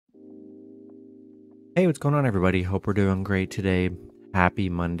Hey, what's going on, everybody? Hope we're doing great today. Happy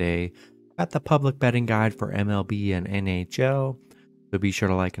Monday. Got the public betting guide for MLB and NHL. So be sure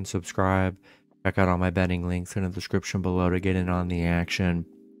to like and subscribe. Check out all my betting links in the description below to get in on the action.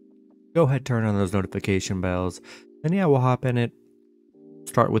 Go ahead, turn on those notification bells. And yeah, we'll hop in it.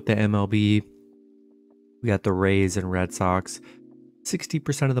 Start with the MLB. We got the Rays and Red Sox.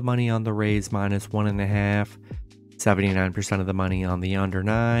 60% of the money on the Rays minus 1.5. 79% of the money on the under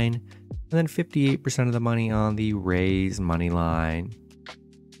 9. And then 58% of the money on the Rays money line.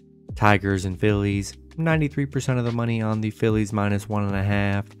 Tigers and Phillies, 93% of the money on the Phillies minus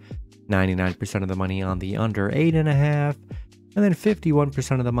 1.5, 99% of the money on the under 8.5, and then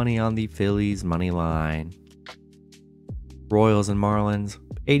 51% of the money on the Phillies money line. Royals and Marlins,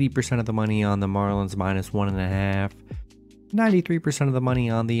 80% of the money on the Marlins minus 1.5, 93% of the money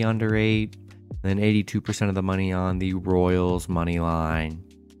on the under 8, and then 82% of the money on the Royals money line.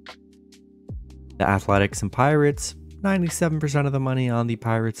 The Athletics and Pirates, 97% of the money on the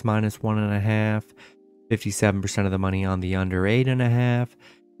Pirates minus 1.5, 57% of the money on the under 8.5, and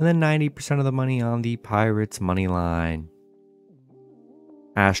then 90% of the money on the Pirates money line.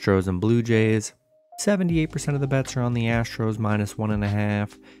 Astros and Blue Jays, 78% of the bets are on the Astros minus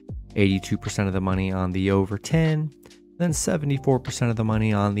 1.5, 82% of the money on the over 10, and then 74% of the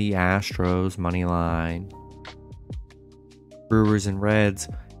money on the Astros money line. Brewers and Reds,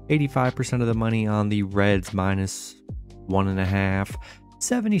 85% of the money on the Reds minus 1.5,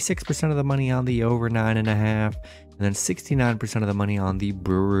 76% of the money on the over 9.5, and then 69% of the money on the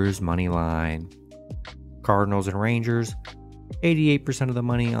Brewers money line. Cardinals and Rangers, 88% of the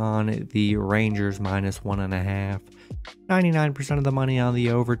money on the Rangers minus 1.5, 99% of the money on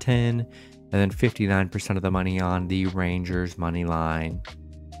the over 10, and then 59% of the money on the Rangers money line.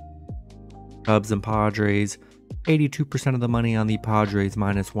 Cubs and Padres, 82% of the money on the Padres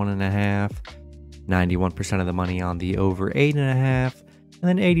minus 1.5, 91% of the money on the over 8.5, and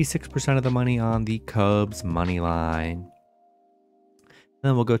then 86% of the money on the Cubs money line.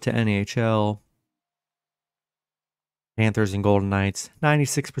 Then we'll go to NHL. Panthers and Golden Knights,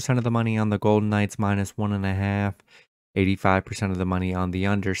 96% of the money on the Golden Knights minus 1.5, 85% of the money on the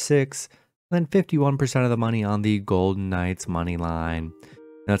under 6, and then 51% of the money on the Golden Knights money line.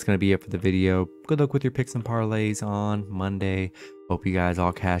 That's going to be it for the video. Good luck with your picks and parlays on Monday. Hope you guys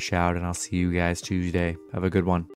all cash out, and I'll see you guys Tuesday. Have a good one.